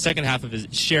home, and the second half of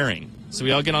it is sharing. So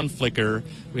we all get on Flickr,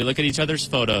 we look at each other's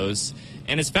photos,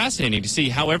 and it's fascinating to see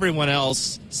how everyone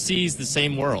else sees the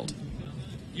same world.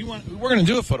 We're going to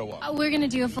do a photo walk. We're going to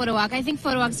do a photo walk. I think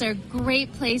photo walks are a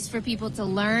great place for people to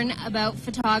learn about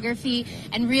photography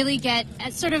and really get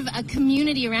sort of a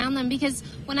community around them, because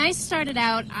when I started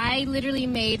out, I literally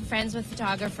made friends with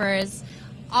photographers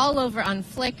all over on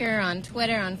Flickr, on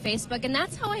Twitter, on Facebook, and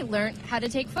that's how I learned how to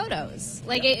take photos.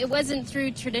 Like, it wasn't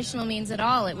through traditional means at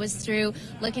all. It was through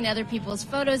looking at other people's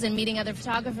photos and meeting other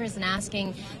photographers and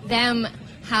asking them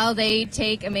how they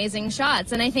take amazing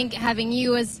shots. And I think having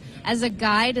you as a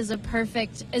guide is a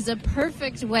perfect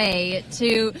way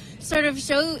to sort of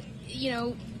show,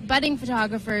 budding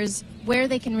photographers where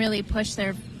they can really push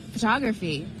their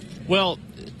photography. Well,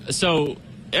 so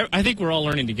I think we're all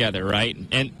learning together, right?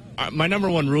 And my number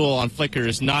one rule on Flickr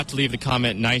is not to leave the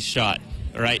comment, "nice shot,"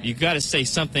 all right? You've got to say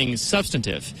something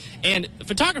substantive. And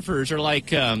photographers are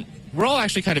like, we're all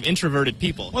actually kind of introverted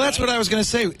people. Well, that's what I was going to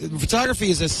say.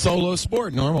 Photography is a solo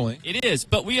sport normally. It is,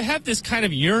 but we have this kind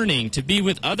of yearning to be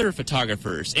with other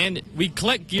photographers. And we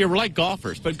collect gear. We're like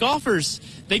golfers. But golfers,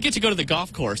 they get to go to the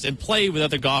golf course and play with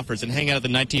other golfers and hang out at the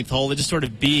 19th hole. They just sort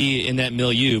of be in that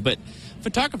milieu. But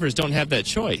photographers don't have that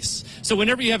choice. So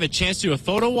whenever you have a chance to do a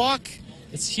photo walk,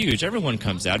 it's huge. Everyone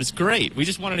comes out. It's great. We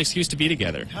just want an excuse to be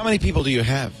together. How many people do you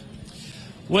have?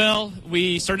 Well,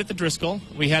 we started at the Driscoll.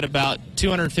 We had about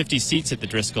 250 seats at the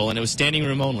Driscoll, and it was standing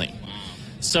room only.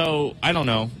 So, I don't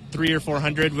know, 300 or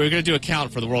 400. We're going to do a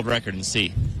count for the world record and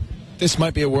see. This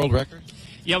might be a world record?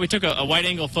 Yeah, we took a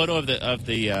wide-angle photo of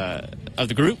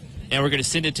the group, and we're going to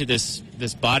send it to this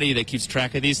body that keeps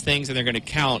track of these things, and they're going to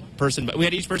count but we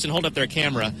had each person hold up their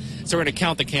camera, so we're going to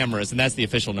count the cameras, and that's the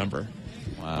official number.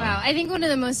 Wow. I think one of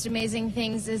the most amazing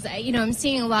things is, I'm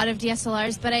seeing a lot of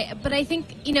DSLRs, but I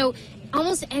think,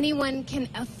 almost anyone can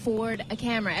afford a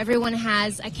camera. Everyone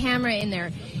has a camera in their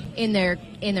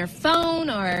phone,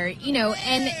 or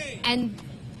and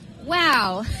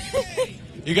wow.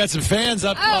 You got some fans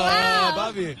up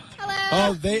above you. Hello.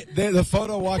 Oh, the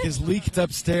photo walk is leaked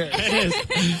upstairs. It is.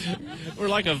 We're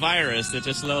like a virus that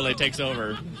just slowly takes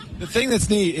over. The thing that's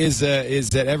neat is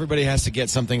that everybody has to get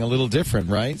something a little different,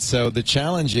 right? So the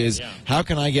challenge is, how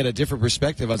can I get a different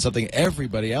perspective on something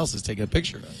everybody else is taking a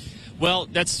picture of? Well,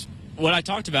 that's what I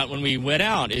talked about when we went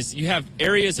out, is you have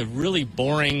areas of really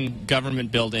boring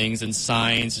government buildings and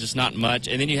signs, just not much,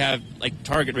 and then you have like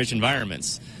target-rich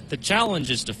environments. The challenge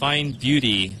is to find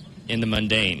beauty in the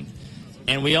mundane.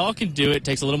 And we all can do it. It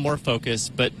takes a little more focus,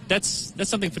 but that's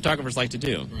something photographers like to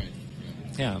do. Right.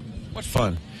 Yeah. What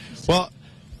fun. Well,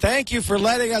 thank you for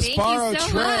letting us borrow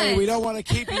Trey. Much. We don't want to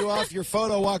keep you off your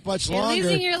photo walk much longer. You're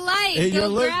losing your light.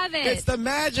 Go grab it. It's the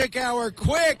magic hour.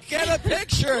 Quick, get a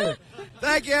picture.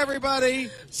 Thank you, everybody.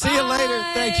 See you later.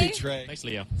 Thank you, Trey. Thanks,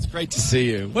 Leo. It's great to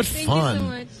see you. What Thank fun. you so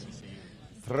much.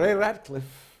 Trey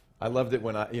Radcliffe. I loved it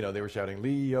when they were shouting,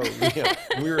 Leo, Leo.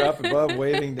 We were up above,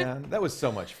 waving down. That was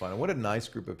so much fun. And what a nice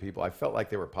group of people. I felt like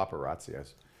they were paparazzi.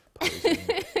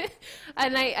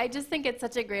 And I just think it's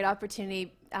such a great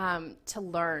opportunity to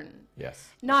learn. Yes.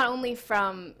 Not only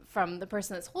from the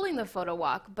person that's holding the photo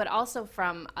walk, but also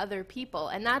from other people.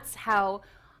 And that's how,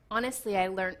 honestly, I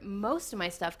learned most of my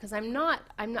stuff, because I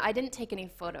didn't take any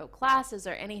photo classes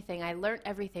or anything. I learned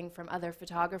everything from other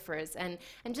photographers, and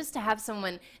just to have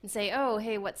someone and say, oh,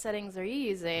 hey, what settings are you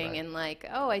using? Right. And like,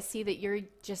 oh, I see that you're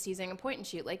just using a point and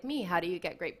shoot like me. How do you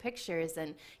get great pictures?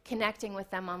 And connecting with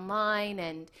them online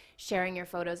and sharing your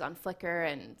photos on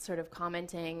Flickr and sort of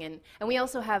commenting. And we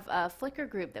also have a Flickr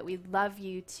group that we'd love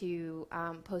you to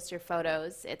post your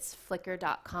photos. It's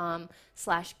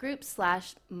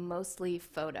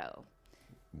flickr.com/group/mostlyphoto.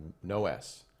 No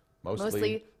S.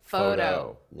 Mostly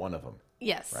photo. One of them.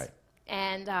 Yes. Right.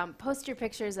 And post your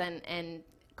pictures and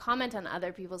comment on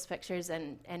other people's pictures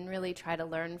and really try to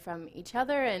learn from each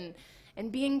other and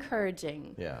be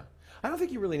encouraging. Yeah. I don't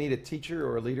think you really need a teacher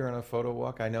or a leader on a photo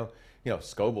walk. I know,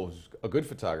 Scoble's a good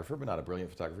photographer, but not a brilliant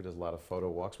photographer. Does a lot of photo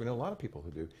walks. We know a lot of people who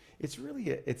do. It's really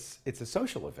it's a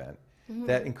social event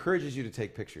that encourages you to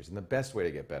take pictures, and the best way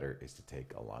to get better is to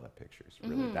take a lot of pictures.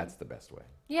 Really, that's the best way.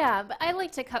 Yeah, but I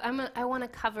like to. I want to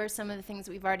cover some of the things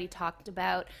that we've already talked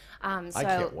about. I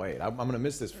can't wait. I'm going to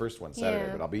miss this first one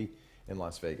Saturday, but I'll be in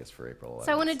Las Vegas for April 11th.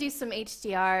 So I want to do some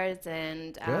HDRs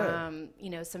and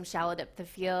some shallow depth of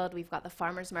field. We've got the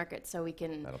farmers market, so we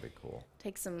can. That'll be cool.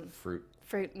 Take some fruit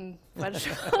and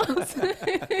vegetables.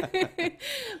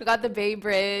 We got the Bay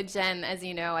Bridge, and as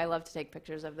you know, I love to take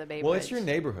pictures of the Bay Bridge. Well, it's your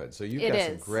neighborhood, so you've got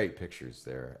some great pictures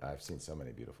there. I've seen so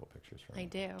many beautiful pictures from you. I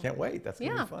do. Can't wait. That's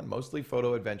going to be fun.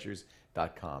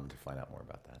 Mostlyphotoadventures.com to find out more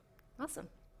about that. Awesome.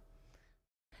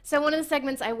 So one of the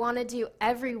segments I want to do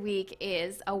every week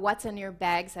is a What's in Your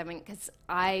Bag segment, because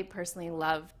I personally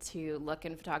love to look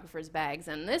in photographers' bags.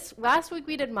 And last week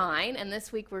we did mine, and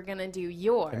this week we're going to do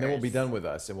yours. And then we'll be done with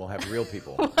us, and we'll have real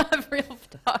people. We'll have real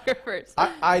photographers.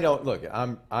 I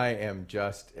am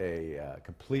just a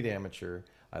complete amateur.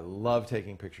 I love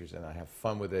taking pictures, and I have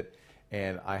fun with it.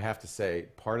 And I have to say,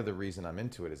 part of the reason I'm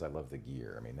into it is I love the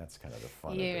gear. I mean, that's kind of the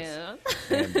fun of this.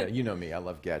 And you know me, I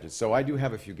love gadgets. So I do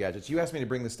have a few gadgets. You asked me to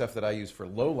bring the stuff that I use for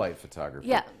low light photography.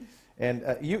 Yeah. And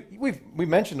we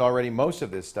mentioned already most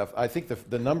of this stuff. I think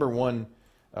the number one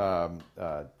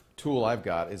tool I've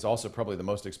got is also probably the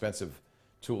most expensive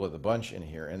tool of the bunch in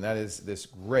here, and that is this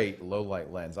great low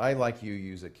light lens. I, like you,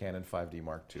 use a Canon 5D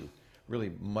Mark II,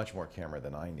 really much more camera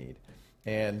than I need.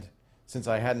 And since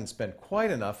I hadn't spent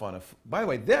quite enough on by the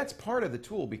way, that's part of the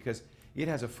tool, because it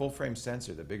has a full frame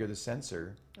sensor. The bigger the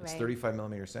sensor, it's 35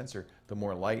 millimeter sensor, the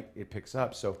more light it picks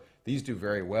up. So these do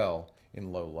very well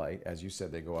in low light. As you said,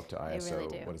 they go up to ISO,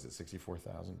 really what is it,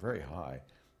 64,000? Very high.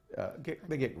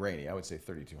 They get grainy. I would say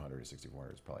 3,200 or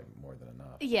 6,400 is probably more than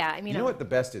enough. Yeah, I mean, you know what the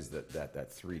best is? That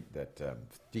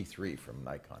D3 from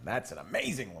Nikon. That's an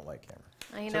amazing low light camera.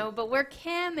 I know, but we're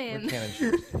Canon. We're Canon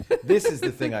shooters. This is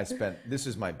the thing I spent. This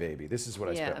is my baby. This is what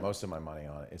I spent most of my money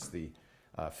on. It's the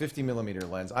 50 millimeter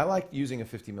lens. I like using a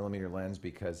 50 millimeter lens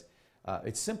because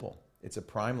it's simple. It's a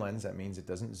prime lens. That means it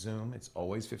doesn't zoom. It's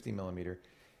always 50 millimeter.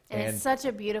 And it's such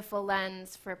a beautiful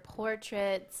lens for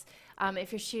portraits.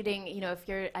 If you're shooting, if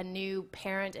you're a new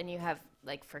parent and you have,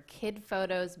 like, for kid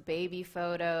photos, baby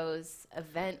photos,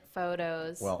 event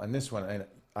photos. Well, and this one, and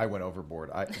I went overboard.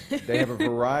 They have a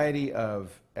variety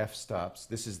of f-stops.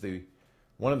 This is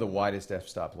one of the widest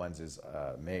f-stop lenses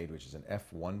made, which is an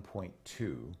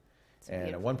f1.2.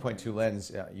 And a 1.2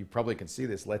 lens, you probably can see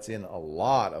this, lets in a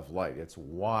lot of light. It's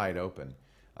wide open.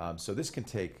 So this can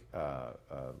take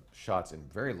shots in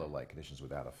very low light conditions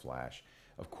without a flash.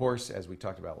 Of course, as we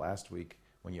talked about last week,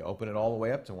 when you open it all the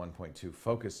way up to 1.2,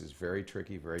 focus is very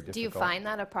tricky, very difficult. Do you find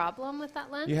that a problem with that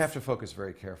lens? You have to focus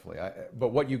very carefully. But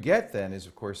what you get then is,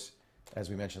 of course, as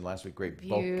we mentioned last week, great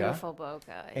bokeh. Beautiful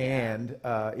bokeh. And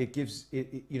it gives,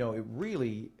 it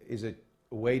really is a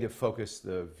way to focus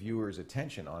the viewer's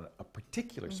attention on a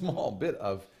particular small bit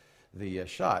of the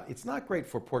shot. It's not great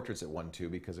for portraits at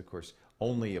 1.2 because, of course,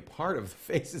 only a part of the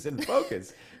face is in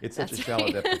focus. It's such a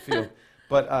shallow depth of field.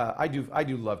 But I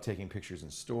do love taking pictures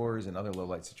in stores and other low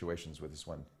light situations with this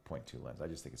 1.2 lens. I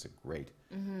just think it's a great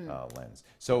lens.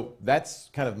 So that's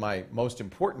kind of my most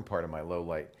important part of my low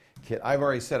light kit. I've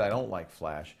already said I don't like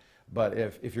flash, but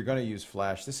if you're going to use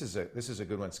flash, this is a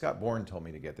good one. Scott Bourne told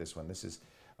me to get this one. This is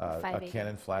a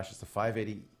Canon flash. It's the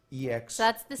 580 EX.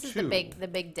 So this is the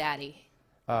big daddy.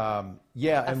 And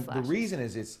the reason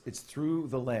is it's through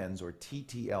the lens, or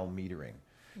TTL metering.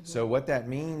 So what that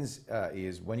means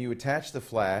is when you attach the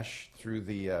flash through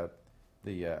the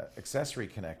accessory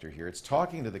connector here, it's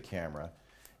talking to the camera,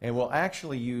 and will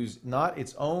actually use not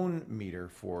its own meter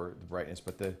for the brightness,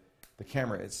 but the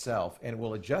camera itself, and it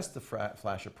will adjust the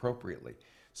flash appropriately.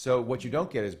 So what you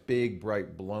don't get is big,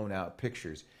 bright, blown out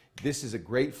pictures. This is a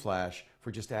great flash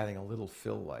for just adding a little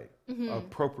fill light,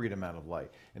 appropriate amount of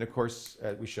light. And of course,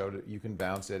 we showed it, you can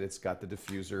bounce it. It's got the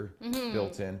diffuser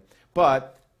built in.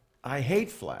 But I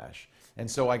hate flash. And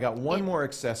so I got one more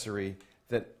accessory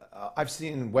that I've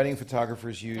seen wedding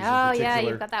photographers use in particular. Yeah,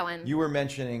 you've got that one. You were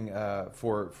mentioning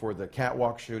for the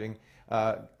catwalk shooting.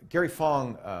 Gary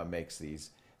Fong makes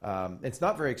these. It's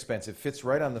not very expensive, fits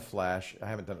right on the flash. I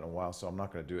haven't done it in a while, so I'm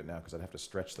not going to do it now because I'd have to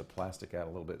stretch the plastic out a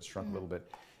little bit. It's shrunk a little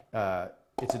bit.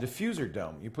 It's a diffuser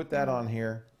dome. You put that on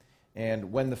here,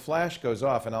 and when the flash goes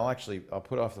off, and I'll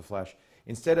put off the flash,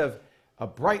 instead of a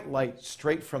bright light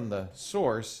straight from the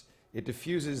source, it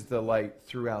diffuses the light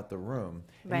throughout the room,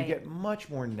 and you get much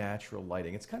more natural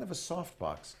lighting. It's kind of a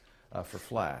softbox for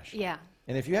flash. Yeah.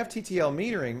 And if you have TTL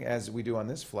metering, as we do on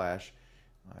this flash,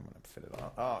 I'm going to fit it on.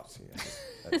 Oh, see,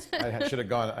 I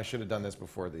should have done this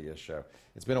before the show.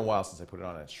 It's been a while since I put it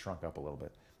on, and it's shrunk up a little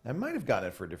bit. I might have gotten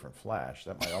it for a different flash.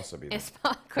 That might also be. It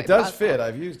does fit.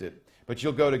 I've used it. But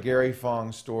you'll go to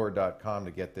GaryFongStore.com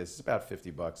to get this. It's about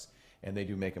 $50, and they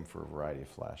do make them for a variety of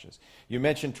flashes. You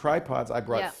mentioned tripods. I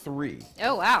brought 3.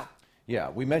 Oh, wow. Yeah,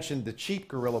 we mentioned the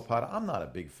cheap GorillaPod. I'm not a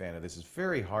big fan of this. It's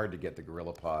very hard to get the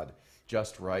GorillaPod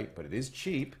just right, but it is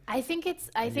cheap. I think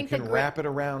you can wrap it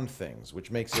around things,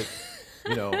 which makes it.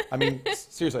 I mean,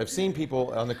 seriously, I've seen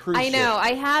people on the cruise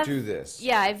ship do this.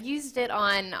 Yeah, I've used it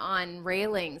on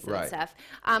railings and stuff.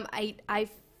 I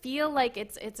feel like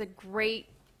it's a great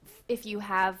if you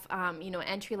have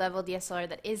entry-level DSLR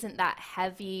that isn't that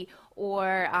heavy,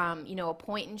 or a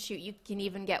point and shoot. You can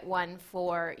even get one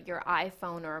for your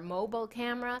iPhone or a mobile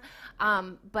camera.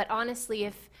 But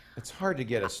honestly, it's hard to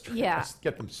get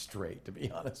get them straight, to be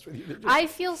honest with you. I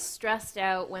feel stressed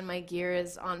out when my gear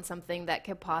is on something that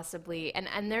could possibly,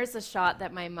 and there's a shot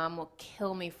that my mom will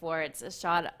kill me for. It's a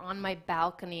shot on my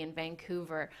balcony in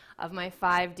Vancouver of my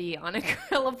 5D on a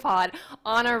GorillaPod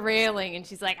on a railing, and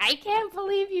she's like, I can't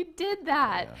believe you did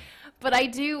that. Yeah. But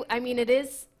it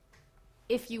is,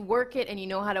 if you work it and you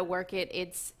know how to work it,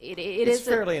 it's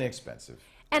fairly inexpensive.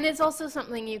 And it's also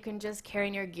something you can just carry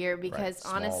in your gear because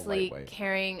honestly,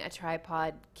 carrying a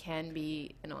tripod can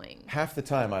be annoying. Half the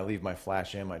time I leave my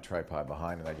flash and my tripod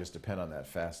behind, and I just depend on that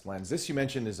fast lens. This you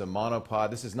mentioned is a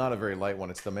monopod. This is not a very light one.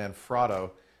 It's the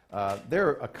Manfrotto.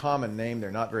 They're a common name.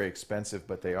 They're not very expensive,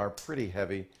 but they are pretty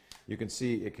heavy. You can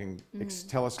see it can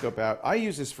telescope out. I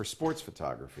use this for sports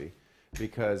photography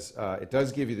because it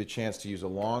does give you the chance to use a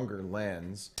longer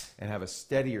lens and have a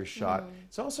steadier shot.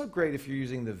 It's also great if you're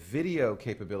using the video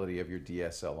capability of your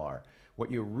DSLR.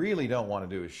 What you really don't want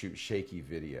to do is shoot shaky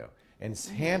video. And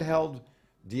handheld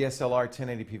DSLR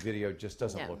 1080p video just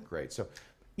doesn't look great. So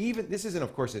even, this isn't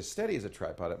of course as steady as a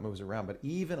tripod, it moves around, but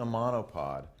even a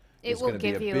monopod is going to be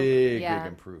a big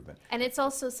improvement. And it's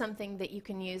also something that you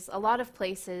can use. A lot of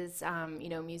places,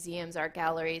 museums, art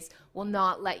galleries will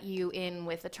not let you in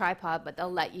with a tripod, but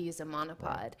they'll let you use a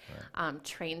monopod. Right.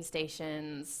 Train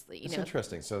stations. It's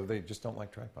interesting. So they just don't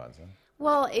like tripods, huh?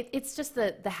 Well, it's just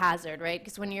the hazard, right?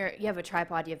 Because when you have a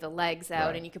tripod, you have the legs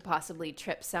out, and you could possibly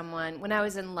trip someone. When I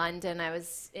was in London, I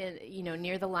was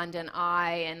near the London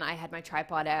Eye, and I had my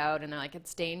tripod out, and they're like,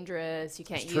 it's dangerous, you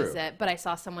can't use it. But I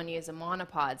saw someone use a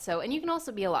monopod. So, and you can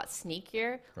also be a lot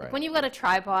sneakier. Right. Like when you've got a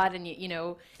tripod, and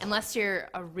unless you're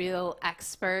a real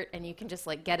expert, and you can just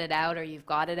like get it out, or you've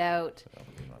got it out,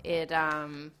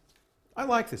 I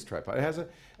like this tripod. It has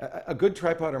a good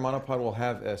tripod or monopod will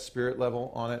have a spirit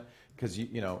level on it. Because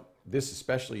this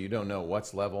especially, you don't know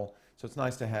what's level, so it's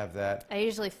nice to have that. I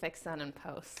usually fix that in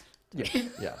post.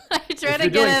 Yeah. I try to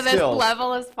get it as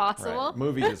level as possible. Right.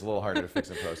 Movies is a little harder to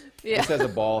fix in post. This has a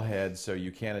ball head, so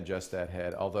you can adjust that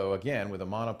head. Although again, with a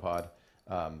monopod,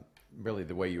 really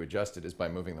the way you adjust it is by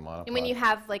moving the monopod. And when you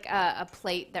have like a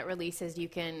plate that releases, you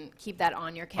can keep that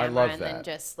on your camera and then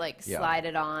just like slide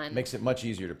it on. It makes it much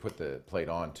easier to put the plate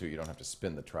on too. You don't have to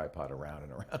spin the tripod around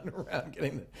and around and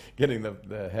around getting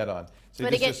the head on. So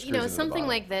but again, something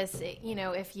like this,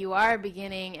 if you are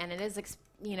beginning and it is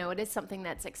it is something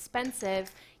that's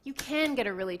expensive, you can get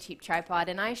a really cheap tripod.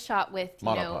 And I shot with a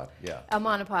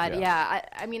monopod. Yeah.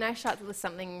 I shot with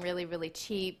something really, really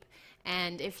cheap.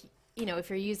 And if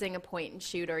you're using a point and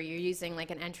shoot or you're using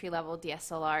like an entry-level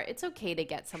DSLR, it's okay to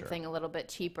get something a little bit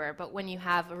cheaper. But when you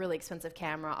have a really expensive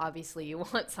camera, obviously you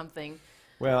want something.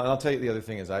 Well, and I'll tell you the other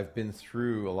thing is I've been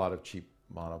through a lot of cheap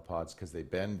monopods because they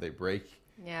bend, they break.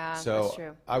 Yeah, so that's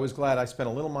true. I was glad I spent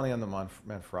a little money on the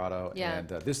Manfrotto, and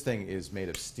this thing is made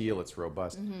of steel. It's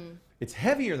robust. It's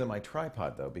heavier than my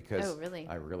tripod, though, because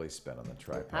I really spent on the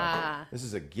tripod. This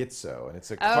is a Gitzo, and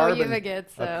it's a carbon... Oh, you have a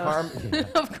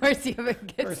Gitzo. Of course you have a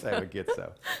Gitzo. Of course I have a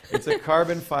Gitzo. It's a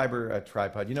carbon fiber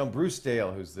tripod. You know, Bruce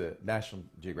Dale, who's the National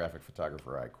Geographic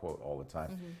photographer I quote all the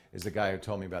time, is the guy who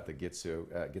told me about the Gitzo.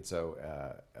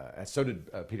 And so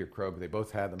did Peter Krogh. They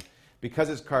both had them. Because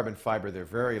it's carbon fiber, they're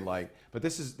very light. But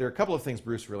there are a couple of things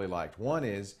Bruce really liked. One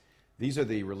is, these are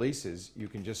the releases. You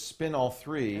can just spin all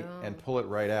three and pull it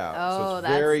right out. So it's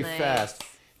very fast.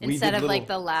 Instead of like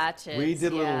the latches. We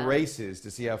did little races to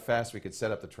see how fast we could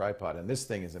set up the tripod. And this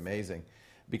thing is amazing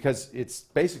because it's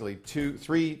basically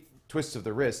 3 twists of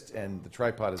the wrist and the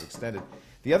tripod is extended.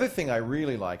 The other thing I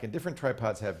really like, and different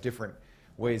tripods have different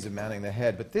ways of mounting the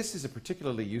head, but this is a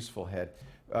particularly useful head.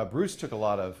 Bruce took a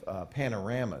lot of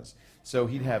panoramas. So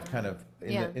he'd have kind of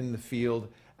in the field,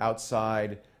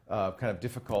 outside, kind of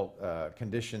difficult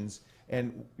conditions.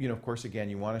 And, you know, of course, again,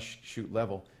 you want to shoot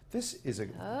level. This is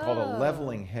called a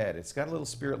leveling head. It's got a little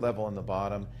spirit level on the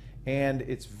bottom. And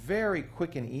it's very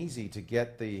quick and easy to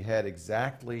get the head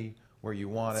exactly where you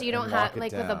want it. So you don't have,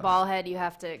 like with a ball head, you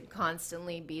have to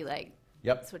constantly be like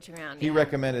switching around. He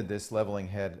recommended this leveling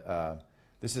head.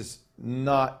 This is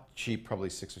not cheap, probably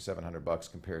 $600 or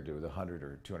 $700 compared to the $100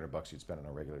 or $200 you'd spend on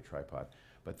a regular tripod.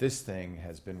 But this thing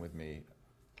has been with me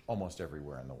almost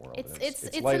everywhere in the world. It's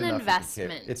light an enough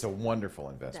investment. It's a wonderful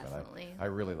investment. Definitely. I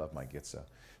really love my Gitzo.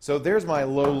 So there's my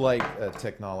low light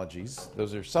technologies.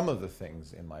 Those are some of the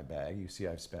things in my bag. You see,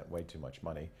 I've spent way too much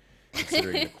money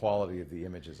considering the quality of the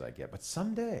images I get. But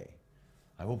someday,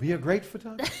 I will be a great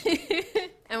photographer.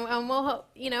 And we'll hope,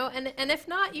 you know, and if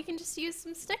not, you can just use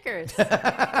some stickers.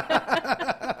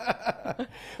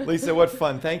 Lisa, what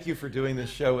fun. Thank you for doing this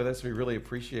show with us. We really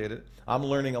appreciate it. I'm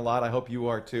learning a lot. I hope you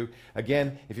are too.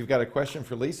 Again, if you've got a question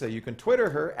for Lisa, you can Twitter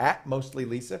her at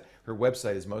MostlyLisa. Her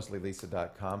website is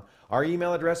mostlylisa.com. Our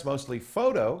email address,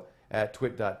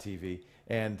 mostlyphoto@twit.tv.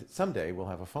 And someday we'll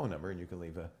have a phone number and you can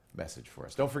leave a message for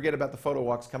us. Don't forget about the photo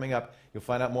walks coming up. You'll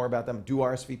find out more about them. Do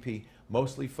RSVP,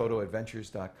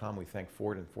 mostlyphotoadventures.com. We thank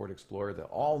Ford and Ford Explorer, the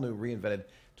all-new reinvented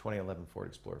 2011 Ford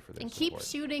Explorer for their support. And keep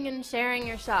shooting and sharing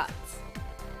your shots.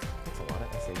 That's a lot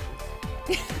of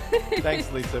SHs.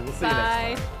 Thanks, Lisa. We'll see you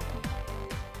next time.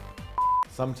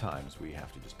 Sometimes we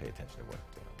have to just pay attention to what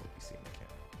we see in the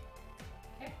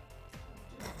camera. Okay.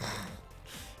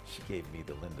 She gave me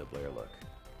the Linda Blair look.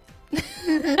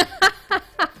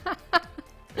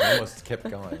 It almost kept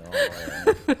going all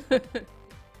the way.